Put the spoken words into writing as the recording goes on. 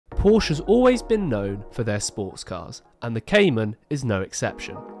Porsche has always been known for their sports cars, and the Cayman is no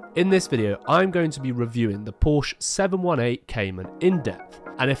exception. In this video, I'm going to be reviewing the Porsche 718 Cayman in depth,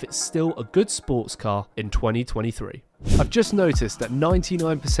 and if it's still a good sports car in 2023. I've just noticed that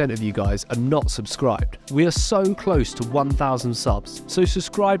 99% of you guys are not subscribed. We are so close to 1,000 subs, so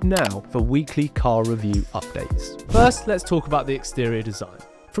subscribe now for weekly car review updates. First, let's talk about the exterior design.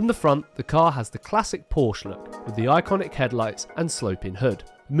 From the front, the car has the classic Porsche look with the iconic headlights and sloping hood.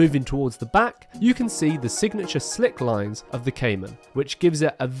 Moving towards the back, you can see the signature slick lines of the Cayman, which gives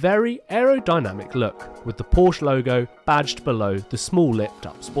it a very aerodynamic look, with the Porsche logo badged below the small lipped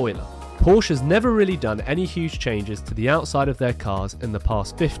up spoiler. Porsche has never really done any huge changes to the outside of their cars in the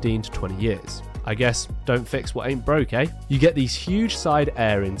past 15 to 20 years. I guess don't fix what ain't broke, eh? You get these huge side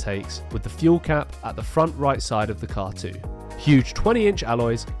air intakes with the fuel cap at the front right side of the car too. Huge 20-inch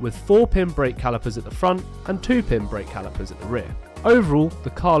alloys with 4-pin brake calipers at the front and 2-pin brake calipers at the rear. Overall, the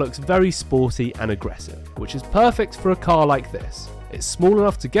car looks very sporty and aggressive, which is perfect for a car like this. It's small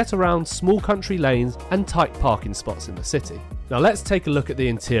enough to get around small country lanes and tight parking spots in the city. Now let's take a look at the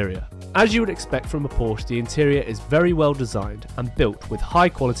interior. As you would expect from a Porsche, the interior is very well designed and built with high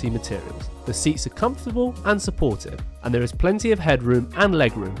quality materials. The seats are comfortable and supportive, and there is plenty of headroom and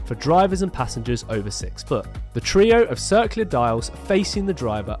legroom for drivers and passengers over 6 foot. The trio of circular dials facing the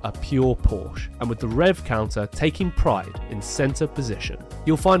driver are pure Porsche, and with the rev counter taking pride in centre position.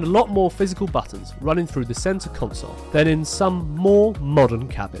 You'll find a lot more physical buttons running through the centre console than in some more modern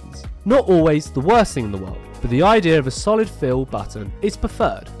cabins. Not always the worst thing in the world, but the idea of a solid fill button is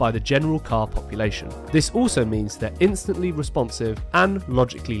preferred by the general car population. This also means they're instantly responsive and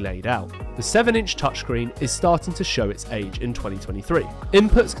logically laid out. The 7-inch touchscreen is starting to show its age in 2023.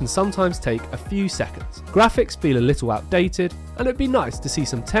 Inputs can sometimes take a few seconds. Graphics feel a little outdated, and it'd be nice to see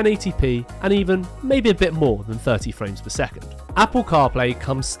some 1080p and even maybe a bit more than 30 frames per second. Apple CarPlay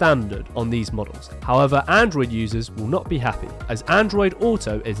comes standard on these models. However, Android users will not be happy, as Android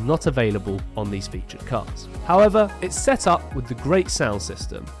Auto is not available on these featured cars. However, it's set up with the great sound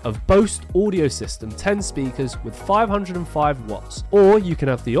system of Bose Audio System 10 speakers with 505 watts, or you can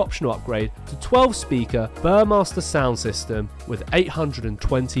have the optional upgrade to 12 speaker Burmester sound system with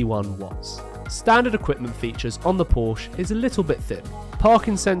 821 watts. Standard equipment features on the Porsche is a little bit thin.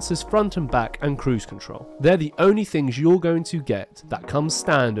 Parking sensors front and back and cruise control. They're the only things you're going to get that comes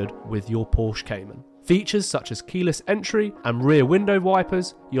standard with your Porsche Cayman. Features such as keyless entry and rear window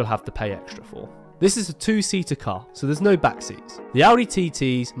wipers you'll have to pay extra for. This is a 2-seater car, so there's no back seats. The Audi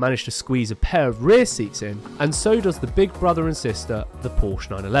TTs managed to squeeze a pair of rear seats in, and so does the big brother and sister, the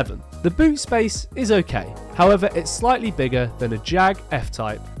Porsche 911. The boot space is okay, however it's slightly bigger than a Jag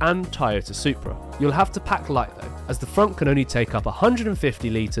F-Type and Toyota Supra. You'll have to pack light though, as the front can only take up 150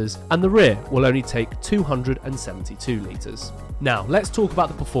 litres and the rear will only take 272 litres. Now let's talk about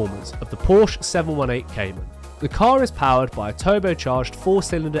the performance of the Porsche 718 Cayman. The car is powered by a turbocharged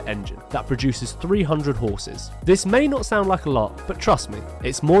 4-cylinder engine that produces 300 horses. This may not sound like a lot, but trust me,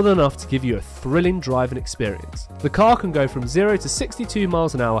 it's more than enough to give you a thrilling driving experience. The car can go from 0 to 62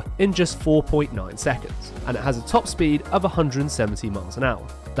 miles an hour in just 4.9 seconds, and it has a top speed of 170 miles an hour.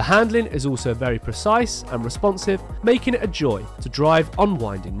 The handling is also very precise and responsive, making it a joy to drive on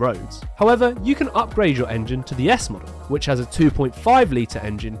winding roads. However, you can upgrade your engine to the S model, which has a 2.5 litre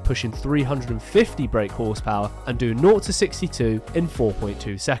engine pushing 350 brake horsepower and doing 0 to 62 in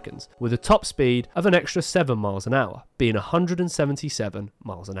 4.2 seconds, with a top speed of an extra 7 miles an hour, being 177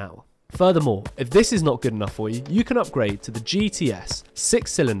 miles an hour. Furthermore, if this is not good enough for you, you can upgrade to the GTS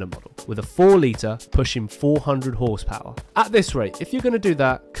 6-cylinder model with a 4 litre pushing 400 horsepower. At this rate, if you're going to do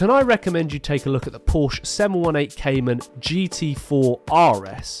that, can I recommend you take a look at the Porsche 718 Cayman GT4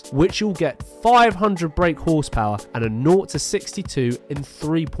 RS, which you'll get 500 brake horsepower and a 0 to 62 in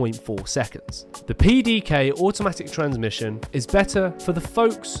 3.4 seconds. The PDK automatic transmission is better for the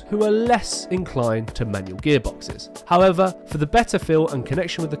folks who are less inclined to manual gearboxes. However, for the better feel and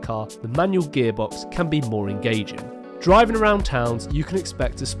connection with the car, the manual gearbox can be more engaging. Driving around towns, you can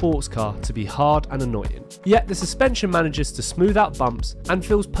expect a sports car to be hard and annoying, yet the suspension manages to smooth out bumps and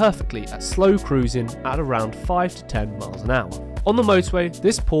feels perfectly at slow cruising at around 5 to 10 miles an hour. On the motorway,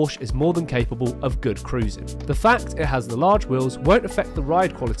 this Porsche is more than capable of good cruising. The fact it has the large wheels won't affect the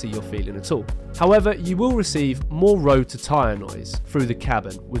ride quality you're feeling at all. However, you will receive more road to tyre noise through the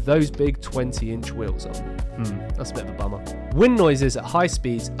cabin with those big 20-inch wheels on. That's a bit of a bummer. Wind noises at high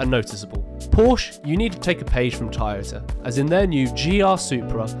speeds are noticeable. Porsche, you need to take a page from Toyota, as in their new GR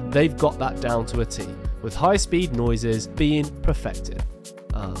Supra, they've got that down to a T, with high speed noises being perfected.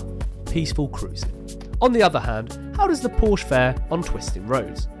 Peaceful cruising. On the other hand, how does the Porsche fare on twisting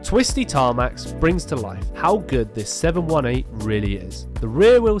roads? Twisty Tarmacs brings to life how good this 718 really is. The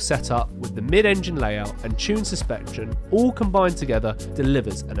rear wheel setup with the mid-engine layout and tuned suspension all combined together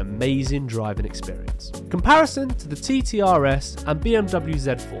delivers an amazing driving experience. Comparison to the TTRS and BMW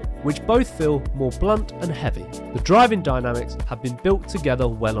Z4, which both feel more blunt and heavy. The driving dynamics have been built together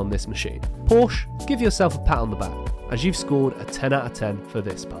well on this machine. Porsche, give yourself a pat on the back, as you've scored a 10 out of 10 for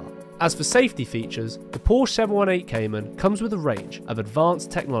this part. As for safety features, the Porsche 718 Cayman comes with a range of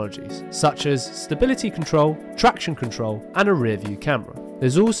advanced technologies such as stability control, traction control and a rear view camera.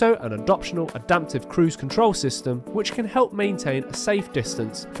 There's also an optional adaptive cruise control system which can help maintain a safe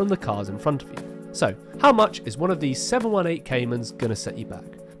distance from the cars in front of you. So, how much is one of these 718 Caymans going to set you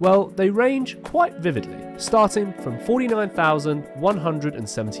back? Well, they range quite vividly, starting from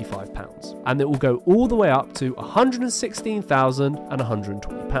 £49,175, and it will go all the way up to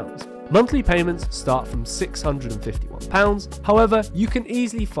 £116,120. Monthly payments start from £651. However, you can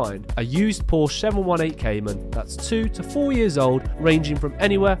easily find a used Porsche 718 Cayman that's 2 to 4 years old, ranging from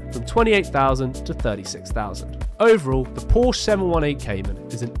anywhere from £28,000 to £36,000. Overall, the Porsche 718 Cayman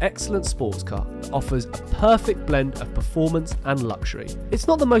is an excellent sports car that offers a perfect blend of performance and luxury. It's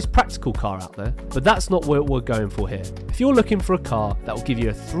not the most practical car out there, but that's not what we're going for here. If you're looking for a car that will give you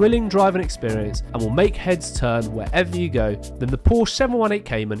a thrilling driving experience and will make heads turn wherever you go, then the Porsche 718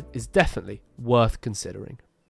 Cayman is definitely worth considering.